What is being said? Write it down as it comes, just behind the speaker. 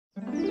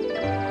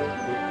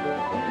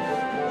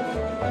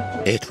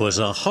It was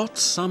a hot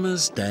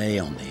summer's day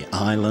on the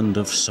island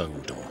of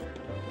Sodor.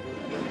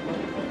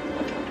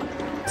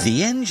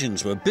 The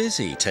engines were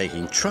busy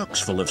taking trucks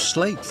full of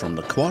slate from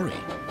the quarry.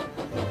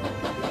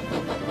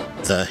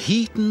 The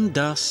heat and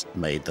dust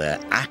made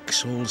their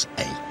axles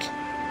ache.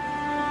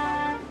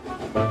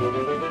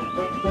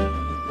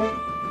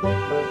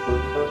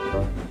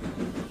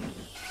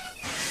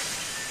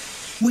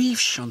 "We've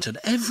shunted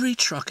every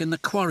truck in the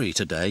quarry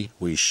today,"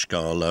 wheezed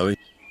Scarloey.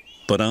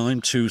 "But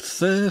I'm too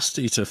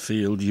thirsty to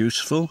feel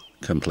useful,"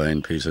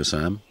 complained Peter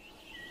Sam.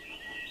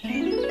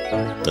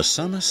 The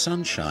summer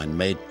sunshine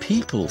made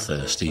people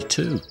thirsty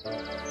too.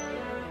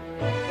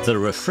 The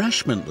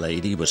refreshment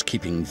lady was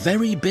keeping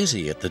very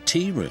busy at the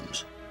tea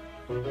rooms.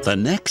 The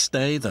next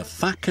day, the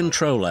Fat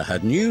Controller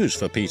had news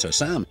for Peter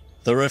Sam.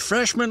 "The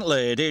refreshment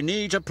lady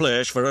needs a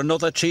place for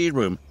another tea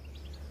room.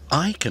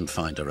 I can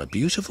find her a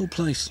beautiful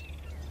place."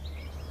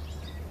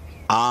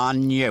 "I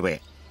knew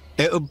it.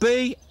 It'll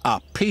be a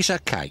piece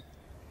of cake."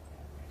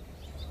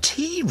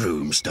 "Tea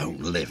rooms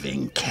don't live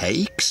in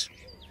cakes."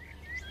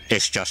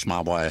 "It's just my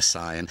way of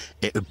saying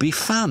it would be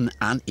fun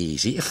and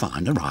easy to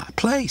find the right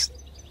place."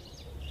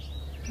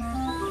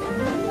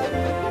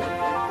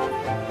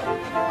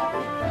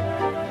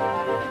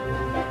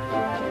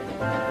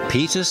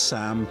 Peter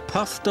Sam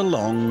puffed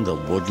along the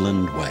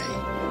woodland way.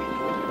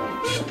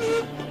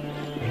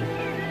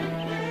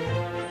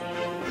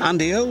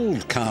 And the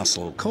old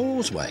castle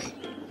causeway.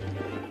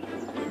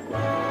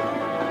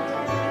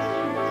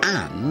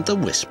 And the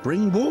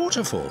whispering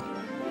waterfall.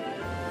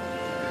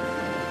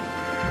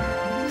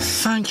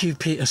 "Thank you,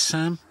 Peter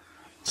Sam,"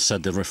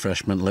 said the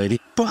refreshment lady,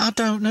 "but I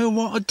don't know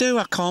what to do.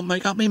 I can't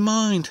make up my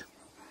mind.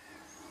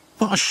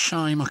 What a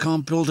shame I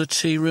can't build a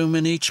tea room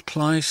in each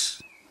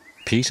place."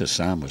 Peter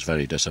Sam was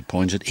very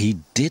disappointed. He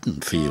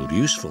didn't feel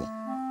useful.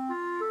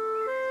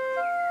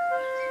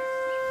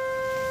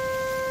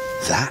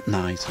 That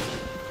night,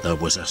 there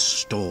was a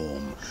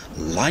storm.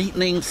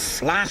 Lightning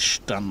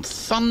flashed and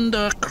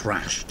thunder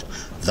crashed.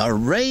 The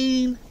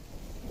rain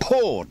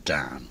poured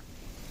down.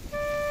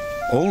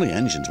 All the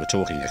engines were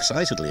talking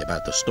excitedly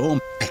about the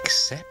storm,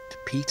 except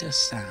Peter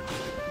Sam.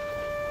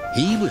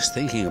 He was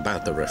thinking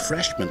about the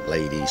refreshment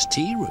lady's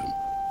tea room.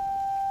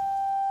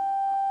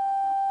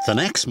 The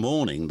next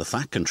morning, the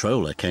Fat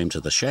Controller came to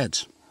the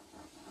sheds.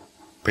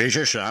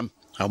 "Peter Sam,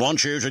 I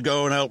want you to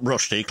go and help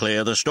Rusty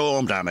clear the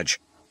storm damage."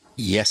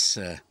 "Yes,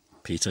 sir,"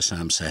 Peter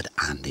Sam said,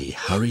 and he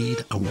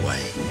hurried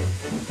away.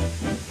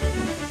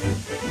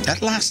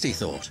 At last, he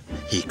thought,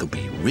 he could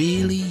be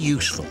really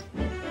useful.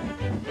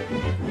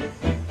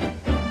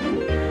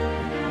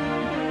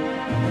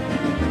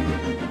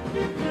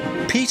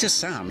 Peter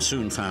Sam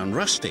soon found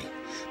Rusty.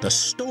 The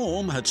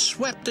storm had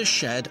swept the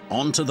shed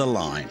onto the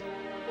line.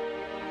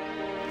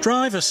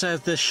 "Driver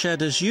says this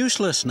shed is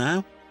useless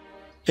now."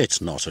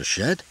 "It's not a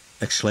shed,"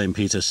 exclaimed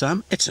Peter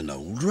Sam. "It's an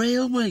old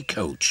railway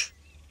coach."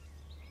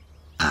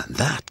 And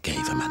that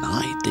gave him an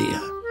idea.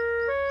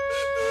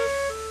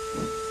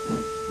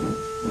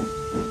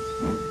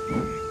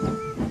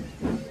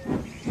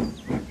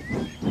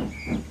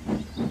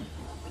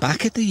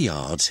 Back at the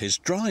yards, his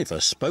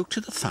driver spoke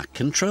to the Fat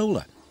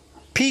Controller.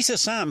 "Peter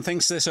Sam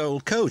thinks this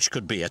old coach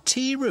could be a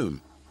tea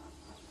room."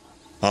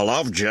 "I'll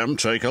have Jem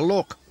take a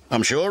look.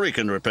 I'm sure he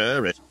can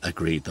repair it,"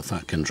 agreed the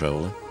Fat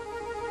Controller.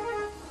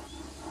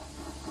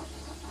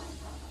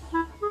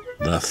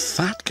 The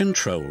Fat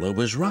Controller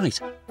was right.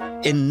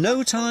 In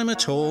no time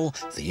at all,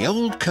 the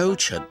old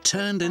coach had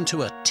turned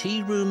into a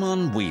tea room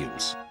on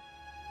wheels.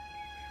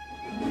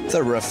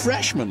 The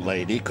refreshment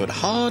lady could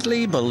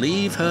hardly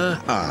believe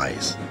her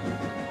eyes.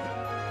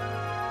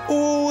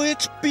 "Oh,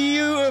 it's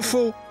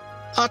beautiful.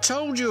 I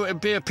told you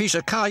it'd be a piece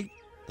of cake."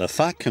 The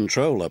Fat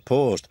Controller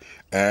paused.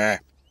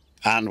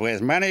 And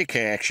with many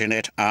cakes in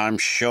it, I'm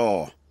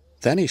sure."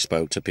 Then he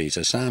spoke to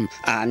Peter Sam.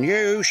 "And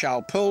you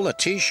shall pull the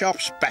tea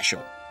shop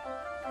special."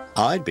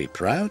 "I'd be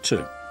proud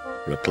to,"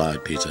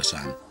 replied Peter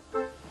Sam.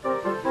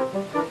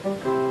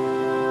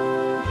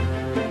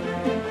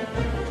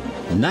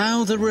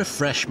 Now the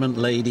refreshment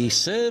lady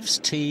serves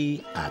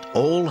tea at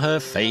all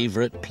her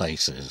favourite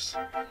places.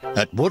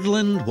 At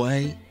Woodland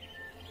Way,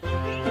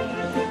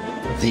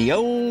 the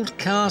old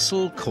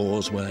castle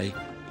causeway,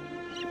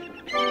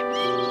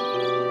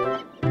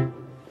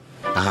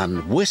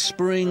 and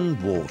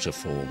Whispering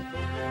Waterfall.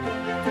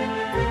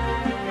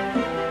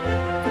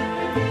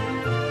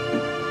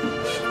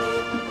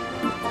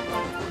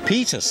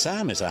 Peter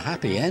Sam is a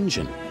happy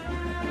engine.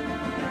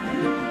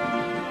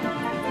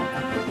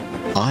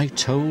 "I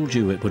told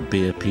you it would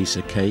be a piece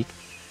of cake,"